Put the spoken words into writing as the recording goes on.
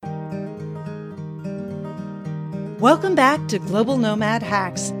Welcome back to Global Nomad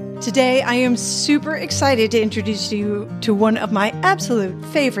Hacks. Today, I am super excited to introduce you to one of my absolute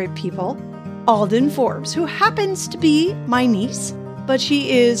favorite people, Alden Forbes, who happens to be my niece, but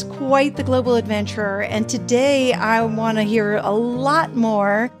she is quite the global adventurer. And today, I want to hear a lot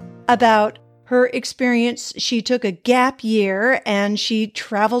more about her experience. She took a gap year and she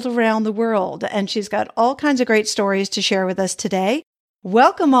traveled around the world, and she's got all kinds of great stories to share with us today.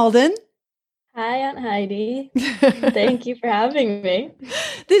 Welcome, Alden. Hi, Aunt Heidi. Thank you for having me.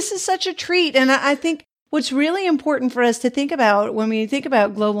 This is such a treat. And I think what's really important for us to think about when we think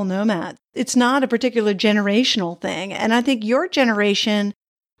about global nomads, it's not a particular generational thing. And I think your generation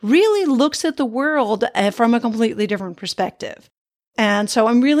really looks at the world from a completely different perspective. And so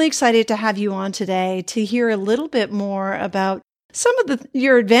I'm really excited to have you on today to hear a little bit more about some of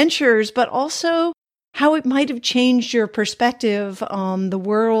your adventures, but also how it might have changed your perspective on the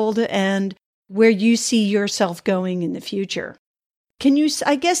world and where you see yourself going in the future. Can you,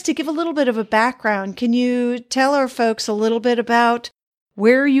 I guess, to give a little bit of a background, can you tell our folks a little bit about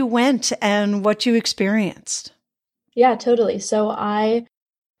where you went and what you experienced? Yeah, totally. So I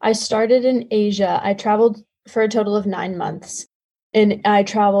started in Asia. I traveled for a total of 9 months. And I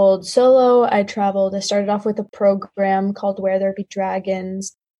traveled solo. I started off with a program called Where There Be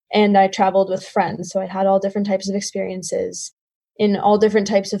Dragons, and I traveled with friends. So I had all different types of experiences in all different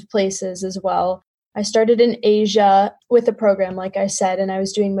types of places as well. I started in Asia with a program, like I said, and I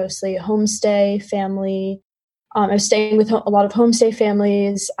was doing mostly homestay, family. I was staying with a lot of homestay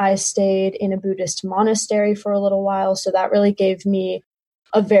families. I stayed in a Buddhist monastery for a little while. So that really gave me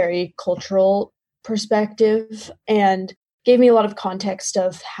a very cultural perspective and gave me a lot of context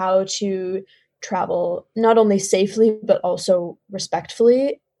of how to travel, not only safely, but also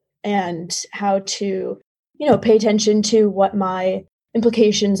respectfully, and how to pay attention to what my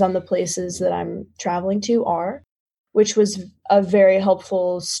implications on the places that I'm traveling to are, which was a very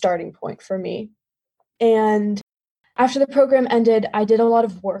helpful starting point for me. And after the program ended, I did a lot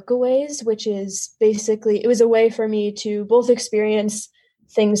of workaways, which is basically, it was a way for me to both experience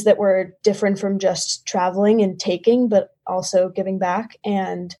things that were different from just traveling and taking, but also giving back.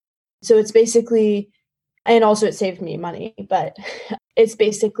 And so it's basically, and also it saved me money, but it's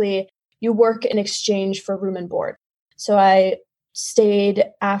basically, you work in exchange for room and board. So I stayed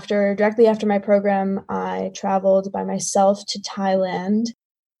directly after my program, I traveled by myself to Thailand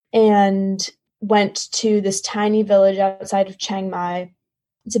and went to this tiny village outside of Chiang Mai.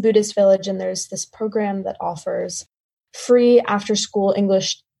 It's a Buddhist village, and there's this program that offers free after-school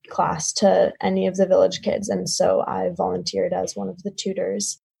English class to any of the village kids. And so I volunteered as one of the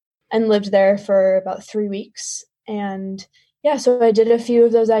tutors and lived there for about 3 weeks. And yeah, so I did a few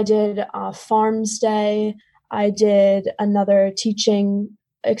of those. I did a farm stay. I did another teaching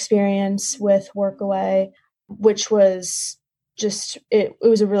experience with Workaway, which was just, it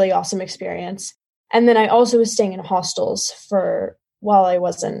was a really awesome experience. And then I also was staying in hostels while I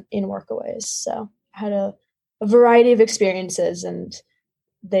wasn't in Workaways. So I had a variety of experiences, and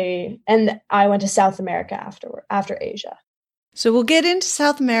I went to South America after Asia. So we'll get into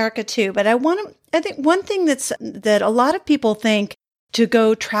South America too, but I think one thing that a lot of people think, to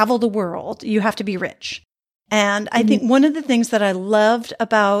go travel the world, you have to be rich. And I think one of the things that I loved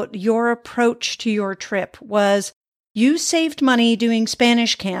about your approach to your trip was you saved money doing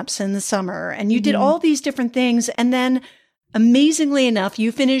Spanish camps in the summer, and you did all these different things. And then amazingly enough,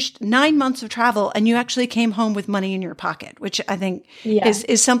 you finished 9 months of travel and you actually came home with money in your pocket, which I think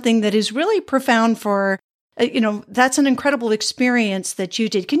is something that is really profound for, that's an incredible experience that you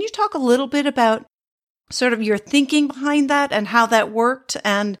did. Can you talk a little bit about sort of your thinking behind that and how that worked,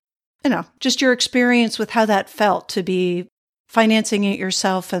 and, just your experience with how that felt to be financing it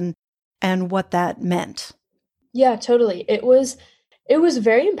yourself and what that meant? Yeah, totally. It was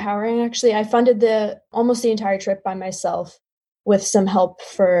very empowering, actually. I funded almost the entire trip by myself with some help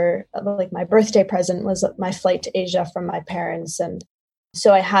for, like, my birthday present was my flight to Asia from my parents. And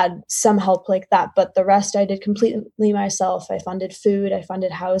so I had some help like that, but the rest I did completely myself. I funded food, I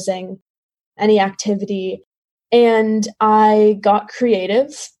funded housing, any activity. And I got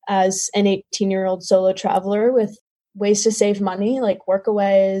creative as an 18-year-old solo traveler with ways to save money, like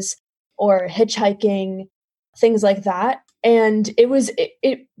workaways or hitchhiking, things like that. And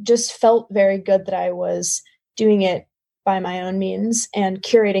it just felt very good that I was doing it by my own means and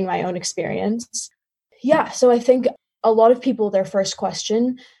curating my own experience. Yeah. So I think a lot of people, their first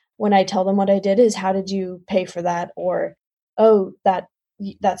question when I tell them what I did is, how did you pay for that? Or, oh,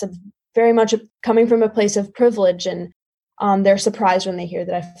 that's very much coming from a place of privilege. And they're surprised when they hear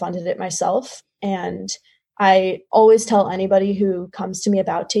that I funded it myself. And I always tell anybody who comes to me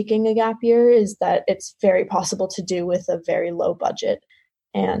about taking a gap year is that it's very possible to do with a very low budget.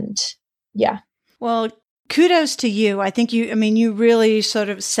 And yeah. Well, kudos to you. I think you really sort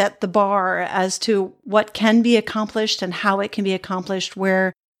of set the bar as to what can be accomplished and how it can be accomplished,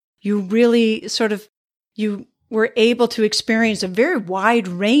 where you really you were able to experience a very wide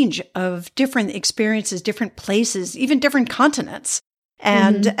range of different experiences, different places, even different continents,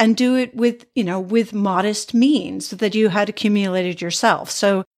 and do it with modest means that you had accumulated yourself.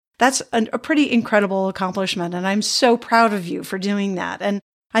 So that's a pretty incredible accomplishment. And I'm so proud of you for doing that. And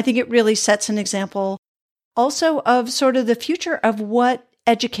I think it really sets an example also of sort of the future of what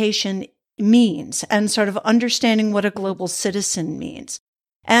education means and sort of understanding what a global citizen means.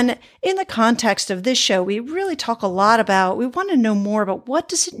 And in the context of this show, we really talk a lot about, we want to know more about what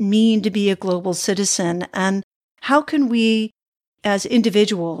does it mean to be a global citizen and how can we as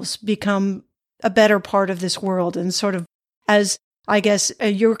individuals become a better part of this world, and sort of, as I guess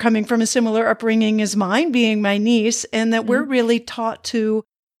you're coming from a similar upbringing as mine, being my niece, and that we're really taught to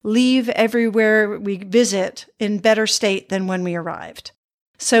leave everywhere we visit in better state than when we arrived.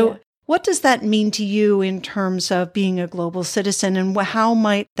 So what does that mean to you in terms of being a global citizen, and how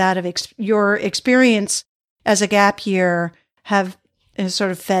might that have your experience as a gap year have sort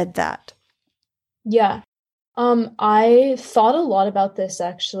of fed that? Yeah. I thought a lot about this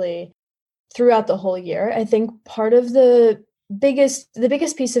actually throughout the whole year. I think part of the biggest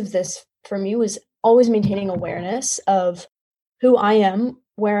piece of this for me was always maintaining awareness of who I am,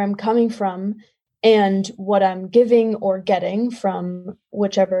 where I'm coming from, and what I'm giving or getting from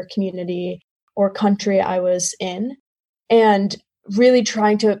whichever community or country I was in, and really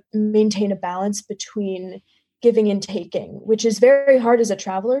trying to maintain a balance between giving and taking, which is very hard as a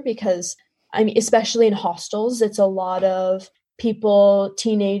traveler because, I mean, especially in hostels, it's a lot of people,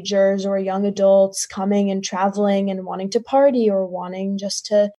 teenagers or young adults coming and traveling and wanting to party or wanting just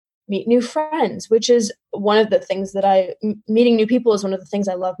to meet new friends, which is one of the things that meeting new people is one of the things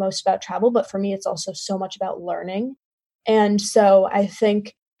I love most about travel. But for me, it's also so much about learning. And so I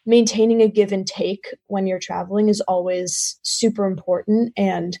think maintaining a give and take when you're traveling is always super important.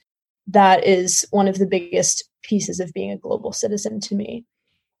 And that is one of the biggest pieces of being a global citizen to me,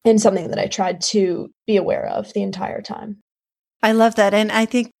 and something that I tried to be aware of the entire time. I love that. And I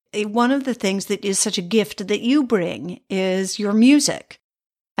think one of the things that is such a gift that you bring is your music.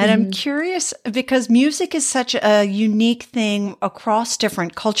 And I'm curious because music is such a unique thing across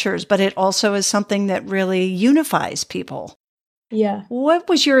different cultures, but it also is something that really unifies people. Yeah. What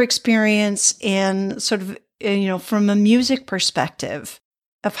was your experience in sort of, from a music perspective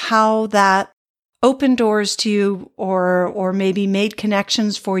of how that opened doors to you or maybe made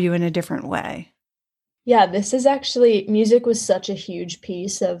connections for you in a different way? Yeah, music was such a huge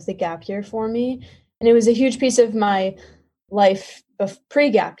piece of the gap year for me. And it was a huge piece of my life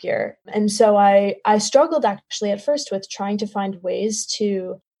pre-gap year. And so I struggled actually at first with trying to find ways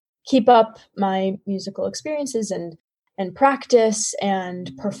to keep up my musical experiences and practice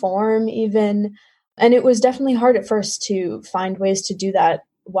and perform even. And it was definitely hard at first to find ways to do that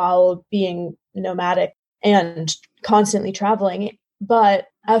while being nomadic and constantly traveling. But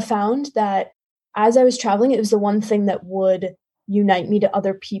I found that as I was traveling, it was the one thing that would unite me to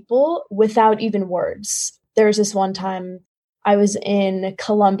other people without even words. There was this one time I was in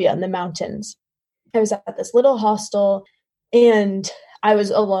Colombia in the mountains. I was at this little hostel and I was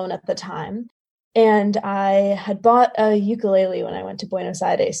alone at the time. And I had bought a ukulele when I went to Buenos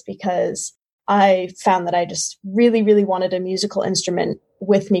Aires because I found that I just really, really wanted a musical instrument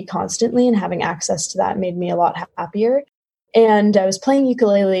with me constantly, and having access to that made me a lot happier. And I was playing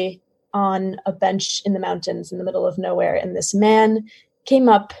ukulele on a bench in the mountains in the middle of nowhere. And this man came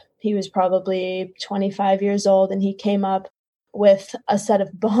up. He was probably 25 years old, and he came up with a set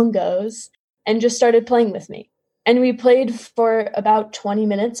of bongos and just started playing with me. And we played for about 20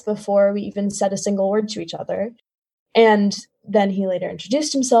 minutes before we even said a single word to each other. And then he later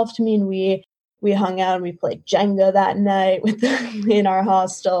introduced himself to me, and we hung out and we played Jenga that night in our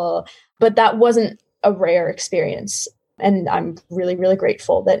hostel. But that wasn't a rare experience. And I'm really, really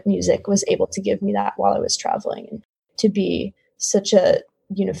grateful that music was able to give me that while I was traveling and to be such a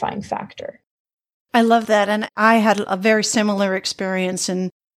unifying factor. I love that. And I had a very similar experience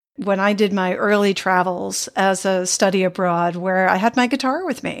when I did my early travels as a study abroad, where I had my guitar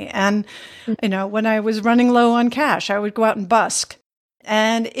with me. And, when I was running low on cash, I would go out and busk.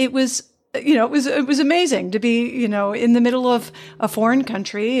 And it was, it was amazing to be, in the middle of a foreign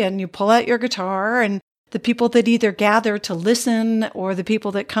country, and you pull out your guitar, and the people that either gather to listen or the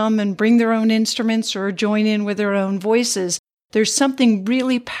people that come and bring their own instruments or join in with their own voices, there's something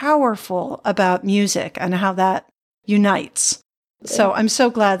really powerful about music and how that unites. So I'm so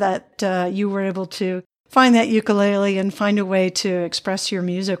glad that you were able to find that ukulele and find a way to express your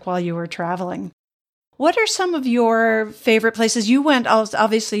music while you were traveling. What are some of your favorite places? You went,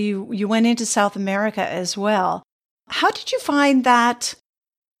 obviously, you went into South America as well. How did you find that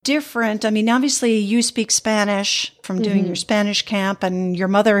different? I mean, obviously, you speak Spanish from doing your Spanish camp, and your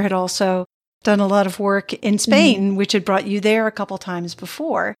mother had also done a lot of work in Spain, which had brought you there a couple times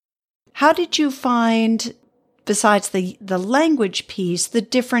before. How did you find, besides the language piece, the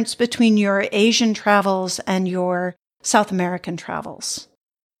difference between your Asian travels and your South American travels?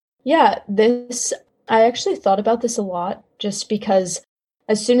 Yeah, I actually thought about this a lot just because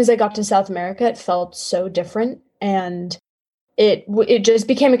as soon as I got to South America, it felt so different, and it just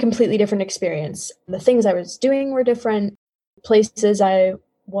became a completely different experience. The things I was doing were different. Places I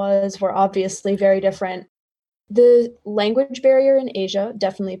were obviously very different. The language barrier in Asia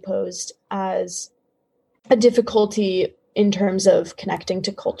definitely posed as a difficulty in terms of connecting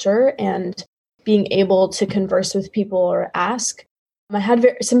to culture and being able to converse with people or ask. I had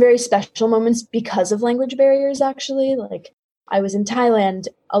some very special moments because of language barriers, actually. Like, I was in Thailand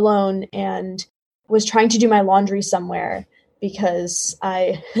alone and was trying to do my laundry somewhere because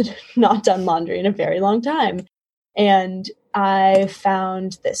I had not done laundry in a very long time. And I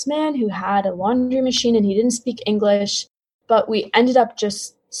found this man who had a laundry machine and he didn't speak English, but we ended up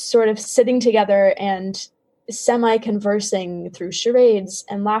just sort of sitting together and semi-conversing through charades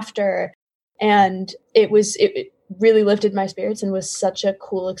and laughter. And it really lifted my spirits and was such a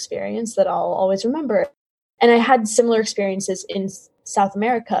cool experience that I'll always remember. And I had similar experiences in South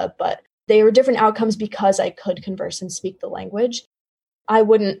America, but they were different outcomes because I could converse and speak the language. I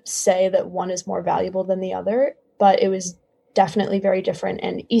wouldn't say that one is more valuable than the other, but it was definitely very different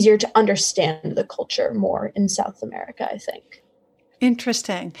and easier to understand the culture more in South America, I think.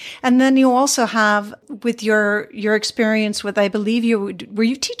 Interesting. And then you also have, with your experience with, I believe were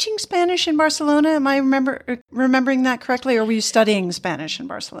you teaching Spanish in Barcelona? Am I remembering that correctly? Or were you studying Spanish in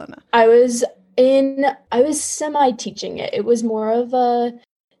Barcelona? I was semi-teaching it. It was more of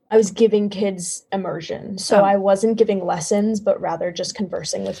I was giving kids immersion. So I wasn't giving lessons, but rather just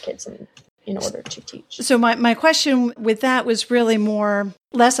conversing with kids in order to teach. So my question with that was really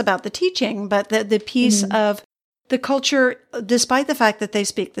less about the teaching, but the piece of the culture, despite the fact that they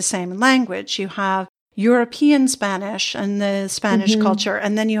speak the same language. You have European Spanish and the Spanish culture,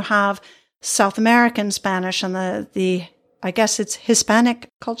 and then you have South American Spanish and the I guess it's Hispanic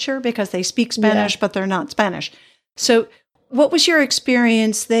culture because they speak Spanish, but they're not Spanish. So what was your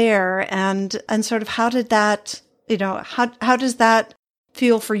experience there, and sort of how did that, how does that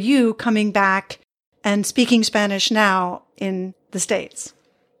feel for you coming back and speaking Spanish now in the States?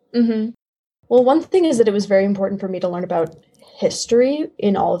 Well, one thing is that it was very important for me to learn about history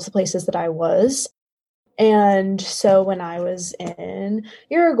in all of the places that I was. And so when I was in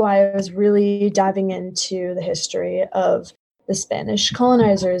Uruguay, I was really diving into the history of the Spanish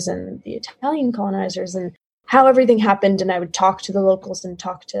colonizers and the Italian colonizers and how everything happened. And I would talk to the locals and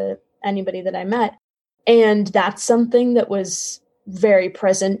talk to anybody that I met. And that's something that was very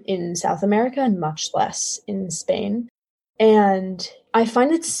present in South America and much less in Spain. And I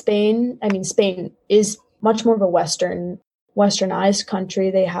find that Spain is much more of a westernized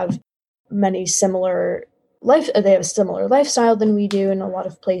country. They have many similar they have a similar lifestyle than we do in a lot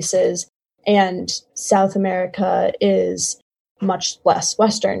of places. And South America is much less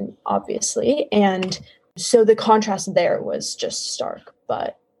Western, obviously. And so the contrast there was just stark.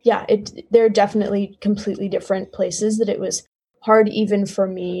 But yeah, they're definitely completely different places that it was hard even for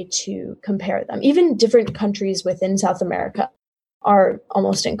me to compare them. Even different countries within South America are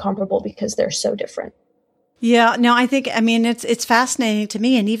almost incomparable because they're so different. Yeah, no, it's fascinating to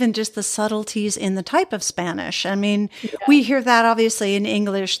me, and even just the subtleties in the type of Spanish. We hear that obviously in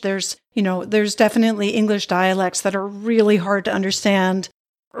English. There's definitely English dialects that are really hard to understand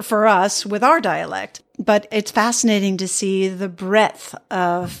for us with our dialect. But it's fascinating to see the breadth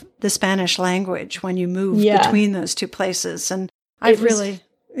of the Spanish language when you move between those two places. And go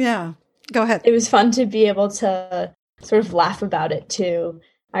ahead. It was fun to be able to sort of laugh about it too.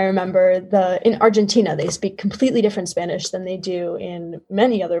 I remember in Argentina, they speak completely different Spanish than they do in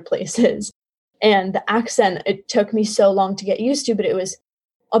many other places. And the accent, it took me so long to get used to, but it was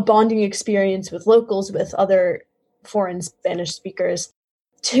a bonding experience with locals, with other foreign Spanish speakers,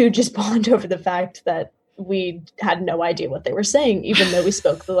 to just bond over the fact that we had no idea what they were saying, even though we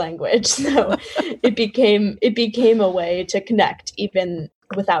spoke the language. So it became a way to connect even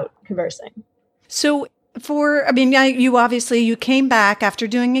without conversing. So you came back after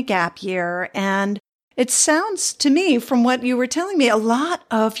doing a gap year, and It sounds to me, from what you were telling me, a lot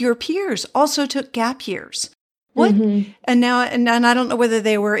of your peers also took gap years. What? Mm-hmm. And I don't know whether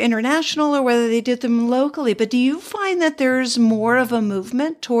they were international or whether they did them locally, but do you find that there's more of a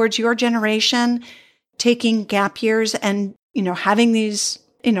movement towards your generation taking gap years and, having these,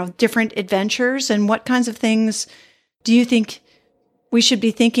 different adventures? And what kinds of things do you think we should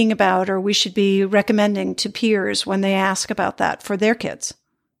be thinking about or we should be recommending to peers when they ask about that for their kids?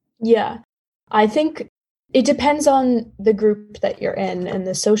 Yeah, I think it depends on the group that you're in and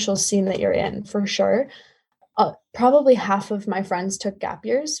the social scene that you're in, for sure. Probably half of my friends took gap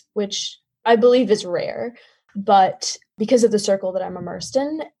years, which I believe is rare, but because of the circle that I'm immersed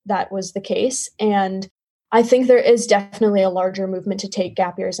in, that was the case. And I think there is definitely a larger movement to take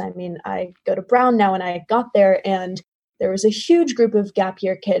gap years. I mean, I go to Brown now, and I got there and there was a huge group of gap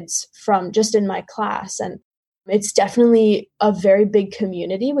year kids from just in my class. And it's definitely a very big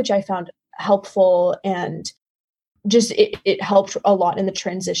community, which I found helpful, and just it helped a lot in the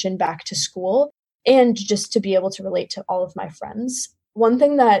transition back to school and just to be able to relate to all of my friends. One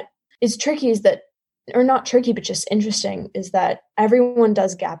thing that is tricky is that, or not tricky, but just interesting, is that everyone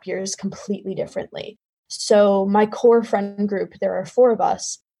does gap years completely differently. So my core friend group, there are 4 of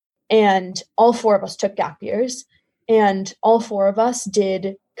us, and all 4 of us took gap years, and all 4 of us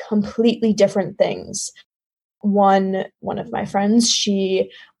did completely different things. One of my friends,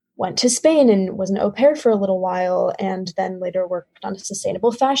 she went to Spain and was an au pair for a little while, and then later worked on a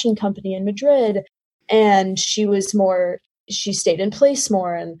sustainable fashion company in Madrid. And she stayed in place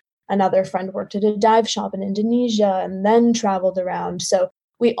more. And another friend worked at a dive shop in Indonesia and then traveled around. So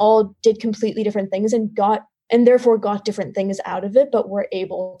we all did completely different things and therefore got different things out of it, but were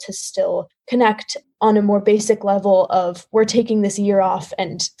able to still connect on a more basic level of, we're taking this year off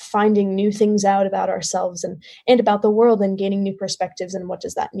and finding new things out about ourselves and about the world, and gaining new perspectives, and what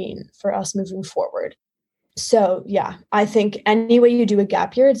does that mean for us moving forward. So yeah, I think any way you do a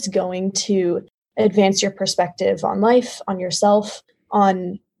gap year, it's going to advance your perspective on life, on yourself,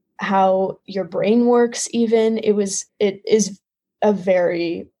 on how your brain works even. It is a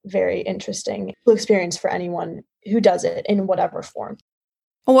very, very interesting experience for anyone who does it in whatever form.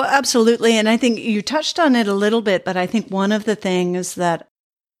 Well, absolutely. And I think you touched on it a little bit, but I think one of the things that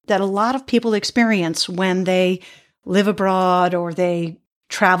a lot of people experience when they live abroad or they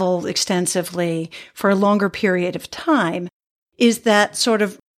travel extensively for a longer period of time is that sort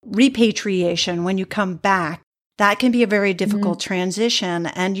of repatriation. When you come back, that can be a very difficult transition,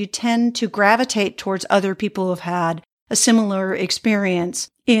 and you tend to gravitate towards other people who've had a similar experience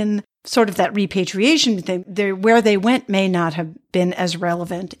in sort of that repatriation thing. Where they went may not have been as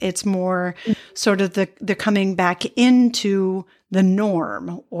relevant. It's more sort of the coming back into the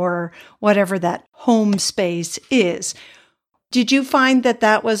norm, or whatever that home space is. Did you find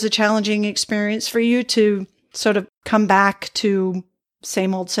that was a challenging experience for you to sort of come back to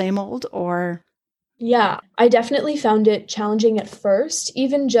same old, or? Yeah, I definitely found it challenging at first,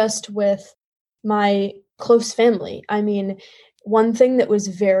 even just with my close family. I mean, one thing that was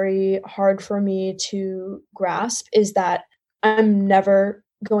very hard for me to grasp is that I'm never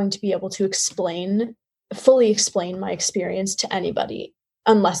going to be able to fully explain my experience to anybody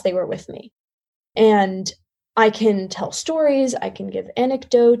unless they were with me. And I can tell stories, I can give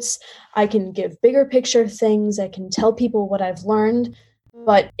anecdotes, I can give bigger picture things, I can tell people what I've learned,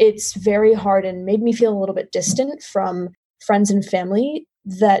 but it's very hard and made me feel a little bit distant from friends and family,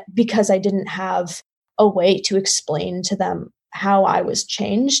 that because I didn't have a way to explain to them how I was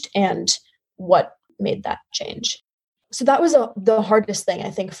changed and what made that change. So that was the hardest thing,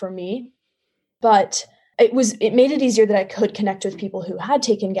 I think, for me. But it made it easier that I could connect with people who had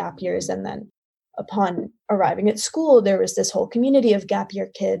taken gap years. And then upon arriving at school, there was this whole community of gap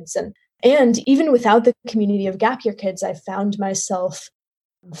year kids. And even without the community of gap year kids, I found myself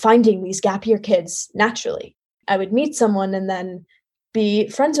finding these gap year kids naturally. I would meet someone and then be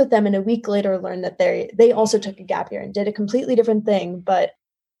friends with them, and a week later learn that they also took a gap year and did a completely different thing, but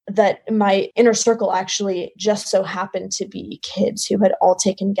that my inner circle actually just so happened to be kids who had all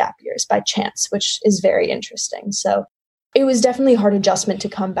taken gap years by chance, which is very interesting. So it was definitely a hard adjustment to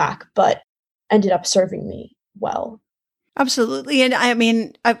come back, but ended up serving me well. Absolutely. And I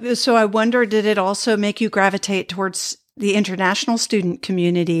mean, so I wonder, did it also make you gravitate towards the international student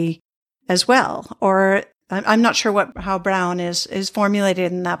community as well? Or I'm not sure how Brown is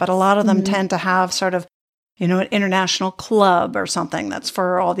formulated in that, but a lot of them tend to have sort of, an international club or something that's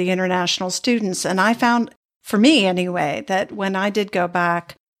for all the international students. And I found, for me anyway, that when I did go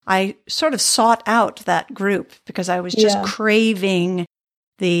back, I sort of sought out that group because I was just craving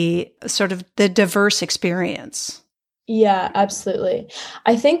the sort of the diverse experience. Yeah, absolutely.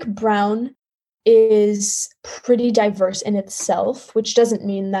 I think Brown is pretty diverse in itself, which doesn't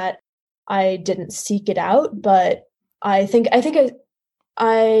mean that I didn't seek it out, but I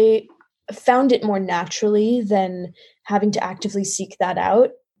found it more naturally than having to actively seek that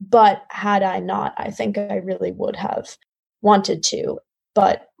out. But had I not, I think I really would have wanted to.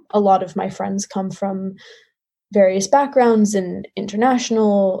 But a lot of my friends come from various backgrounds and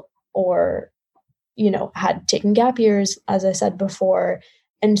international or, had taken gap years, as I said before.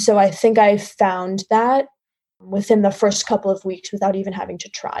 And so I think I found that within the first couple of weeks without even having to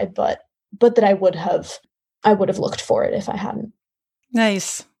try, but that I would have looked for it if I hadn't.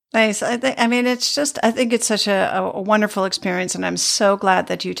 Nice. Nice. I think it's such a wonderful experience, and I'm so glad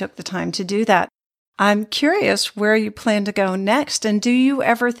that you took the time to do that. I'm curious where you plan to go next, and do you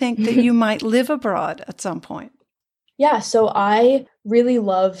ever think that you might live abroad at some point? Yeah, so I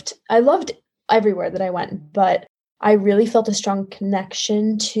loved everywhere that I went, but I really felt a strong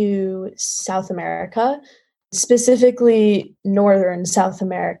connection to South America, specifically Northern South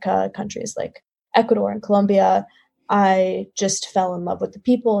America countries like Ecuador and Colombia. I just fell in love with the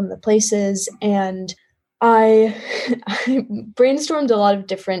people and the places, and I brainstormed a lot of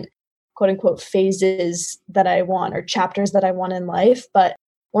different quote unquote phases that I want or chapters that I want in life. But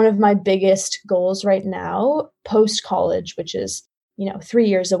one of my biggest goals right now, post college, which is, 3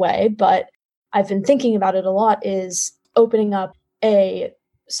 years away, but I've been thinking about it a lot, is opening up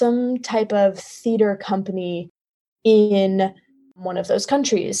some type of theater company in one of those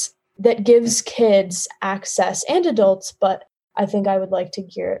countries that gives kids access, and adults, but I think I would like to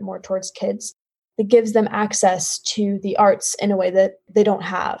gear it more towards kids, that gives them access to the arts in a way that they don't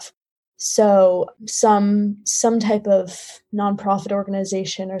have. So some type of nonprofit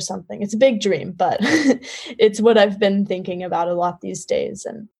organization or something. It's a big dream, but it's what I've been thinking about a lot these days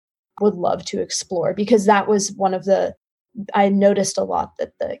and would love to explore, because that was I noticed a lot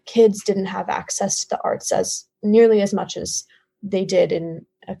that the kids didn't have access to the arts as nearly as much as they did in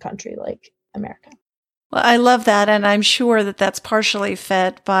a country like America. Well, I love that. And I'm sure that that's partially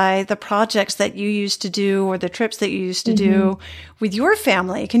fed by the projects that you used to do or the trips that you used to do with your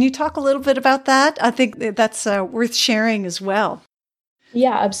family. Can you talk a little bit about that? I think that's worth sharing as well.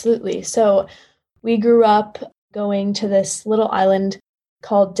 Yeah, absolutely. So we grew up going to this little island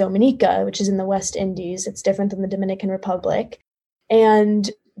called Dominica, which is in the West Indies. It's different than the Dominican Republic.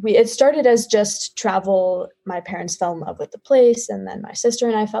 And it started as just travel. My parents fell in love with the place, and then my sister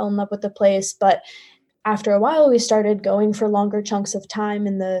and I fell in love with the place. But after a while, we started going for longer chunks of time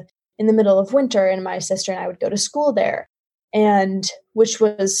in the middle of winter, and my sister and I would go to school there, and which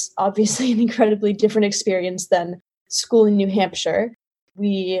was obviously an incredibly different experience than school in New Hampshire.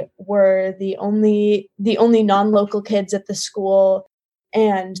 We were the only non-local kids at the school,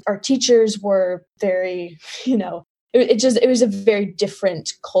 and our teachers were very, it was a very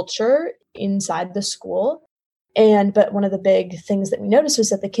different culture inside the school. But one of the big things that we noticed was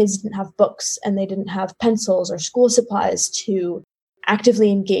that the kids didn't have books, and they didn't have pencils or school supplies to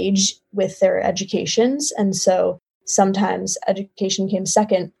actively engage with their educations. And so sometimes education came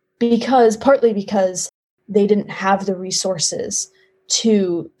second, partly because they didn't have the resources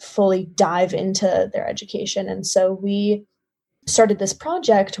to fully dive into their education. And so we started this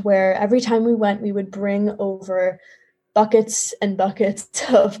project where every time we went, we would bring over buckets and buckets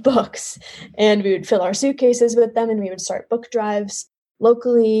of books, and we would fill our suitcases with them, and we would start book drives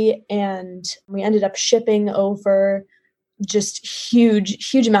locally. And we ended up shipping over just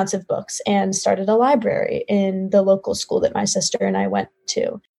huge amounts of books and started a library in the local school that my sister and I went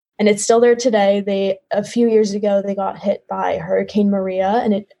to. And it's still there today. A few years ago, they got hit by Hurricane Maria,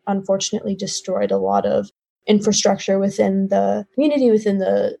 and it unfortunately destroyed a lot of infrastructure within the community, within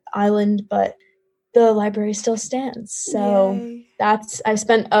the island, but the library still stands. So Yay. I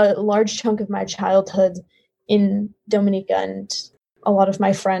spent a large chunk of my childhood in Dominica, and a lot of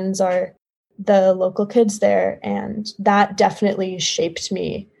my friends are the local kids there. And that definitely shaped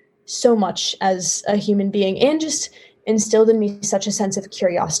me so much as a human being, and just instilled in me such a sense of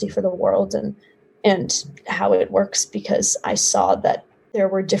curiosity for the world and how it works, because I saw that there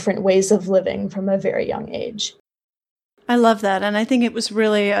were different ways of living from a very young age. I love that. And I think it was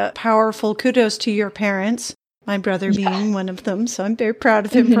really a powerful kudos to your parents, my brother being one of them. So I'm very proud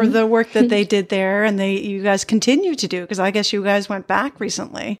of him for the work that they did there, and you guys continue to do, because I guess you guys went back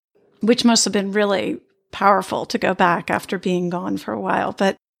recently, which must have been really powerful to go back after being gone for a while.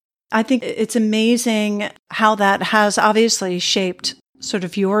 But I think it's amazing how that has obviously shaped sort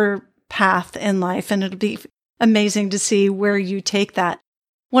of your path in life, and it'll be amazing to see where you take that.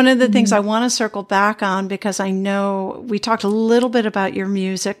 One of the things I want to circle back on, because I know we talked a little bit about your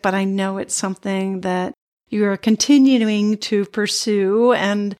music, but I know it's something that you are continuing to pursue.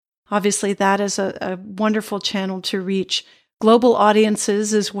 And obviously that is a wonderful channel to reach global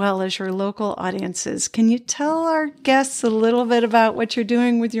audiences as well as your local audiences. Can you tell our guests a little bit about what you're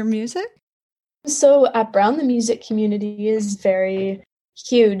doing with your music? So at Brown, the music community is very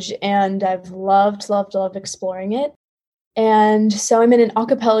huge, and I've loved exploring it. And so I'm in an a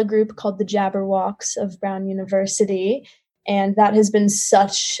cappella group called the Jabberwocks of Brown University. And that has been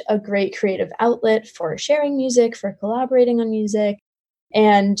such a great creative outlet for sharing music, for collaborating on music.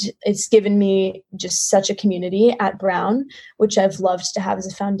 And it's given me just such a community at Brown, which I've loved to have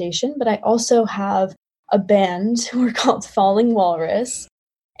as a foundation. But I also have a band who are called Falling Walrus.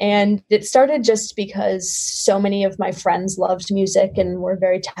 And it started just because so many of my friends loved music and were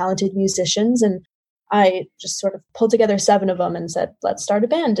very talented musicians. And I just sort of pulled together 7 of them and said, let's start a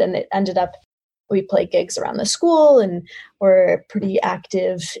band. And it ended up, we play gigs around the school and we're pretty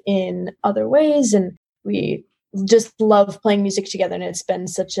active in other ways. And we just love playing music together. And it's been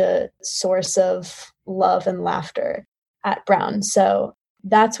such a source of love and laughter at Brown. So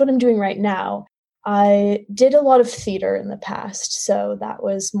that's what I'm doing right now. I did a lot of theater in the past, so that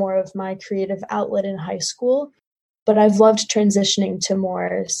was more of my creative outlet in high school. But I've loved transitioning to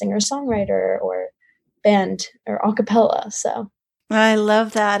more singer-songwriter or band or a cappella. So I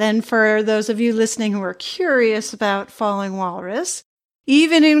love that. And for those of you listening who are curious about Falling Walrus,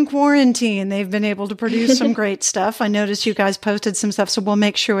 even in quarantine, they've been able to produce some great stuff. I noticed you guys posted some stuff, so we'll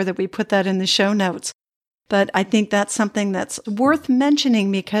make sure that we put that in the show notes. But I think that's something that's worth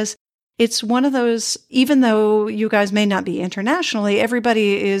mentioning because it's one of those, even though you guys may not be internationally,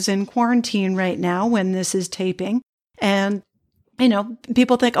 everybody is in quarantine right now when this is taping. And, you know,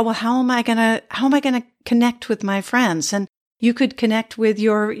 people think, oh, well, how am I going to connect with my friends? And you could connect with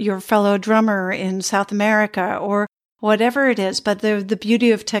your fellow drummer in South America or whatever it is. But the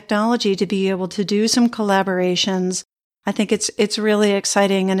beauty of technology to be able to do some collaborations, I think it's really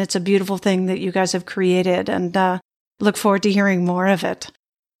exciting, and it's a beautiful thing that you guys have created, and look forward to hearing more of it.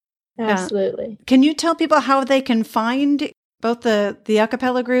 Absolutely. Can you tell people how they can find both the a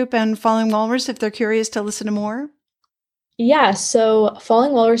cappella group and Falling Walrus if they're curious to listen to more? Yeah, so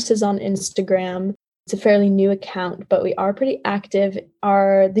Falling Walrus is on Instagram. It's a fairly new account, but we are pretty active.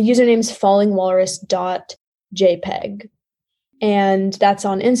 The username is fallingwalrus.jpg. And that's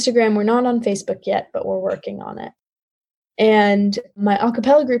on Instagram. We're not on Facebook yet, but we're working on it. And my a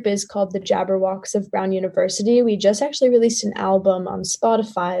cappella group is called the Jabberwocks of Brown University. We just actually released an album on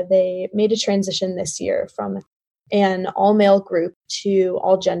Spotify. They made a transition this year from an all-male group to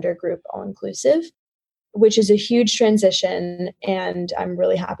all-gender group, all-inclusive, which is a huge transition, and I'm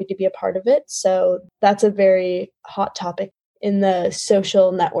really happy to be a part of it. So that's a very hot topic in the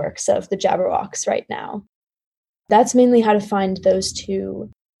social networks of the Jabberwocks right now. That's mainly how to find those 2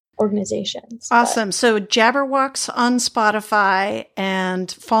 organizations. Awesome. So Jabberwocks on Spotify and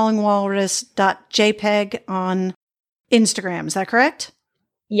fallingwalrus.jpg on Instagram. Is that correct?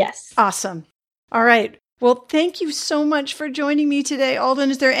 Yes. Awesome. All right. Well, thank you so much for joining me today, Alden.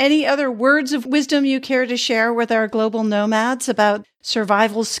 Is there any other words of wisdom you care to share with our global nomads about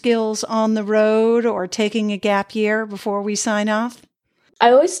survival skills on the road or taking a gap year before we sign off? I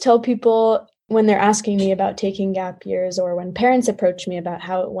always tell people when they're asking me about taking gap years or when parents approach me about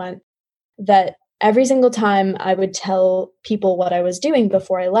how it went, that every single time I would tell people what I was doing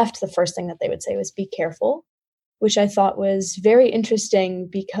before I left, the first thing that they would say was, be careful, which I thought was very interesting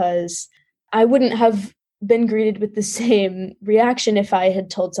because I wouldn't have been greeted with the same reaction if I had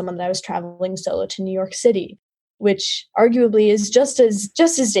told someone that I was traveling solo to New York City, which arguably is just as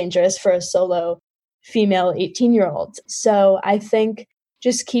dangerous for a solo female 18-year-old. So I think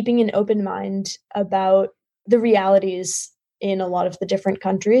just keeping an open mind about the realities in a lot of the different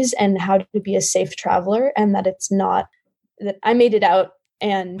countries and how to be a safe traveler, and that it's not that I made it out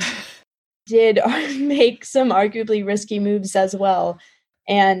and did make some arguably risky moves as well.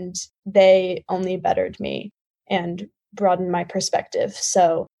 And they only bettered me and broadened my perspective.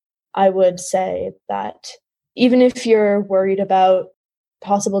 So I would say that even if you're worried about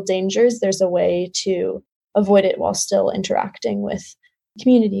possible dangers, there's a way to avoid it while still interacting with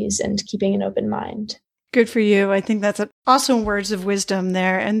communities and keeping an open mind. Good for you. I think that's awesome words of wisdom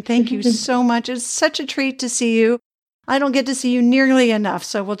there. And thank you so much. It's such a treat to see you. I don't get to see you nearly enough,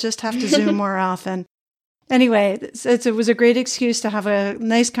 so we'll just have to Zoom more often. Anyway, it was a great excuse to have a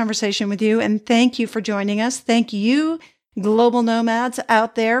nice conversation with you. And thank you for joining us. Thank you, global nomads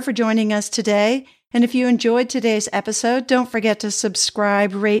out there, for joining us today. And if you enjoyed today's episode, don't forget to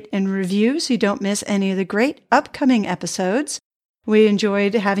subscribe, rate, and review so you don't miss any of the great upcoming episodes. We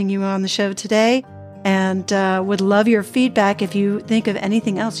enjoyed having you on the show today and would love your feedback if you think of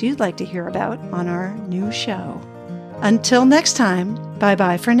anything else you'd like to hear about on our new show. Until next time,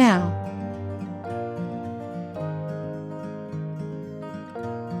 bye-bye for now.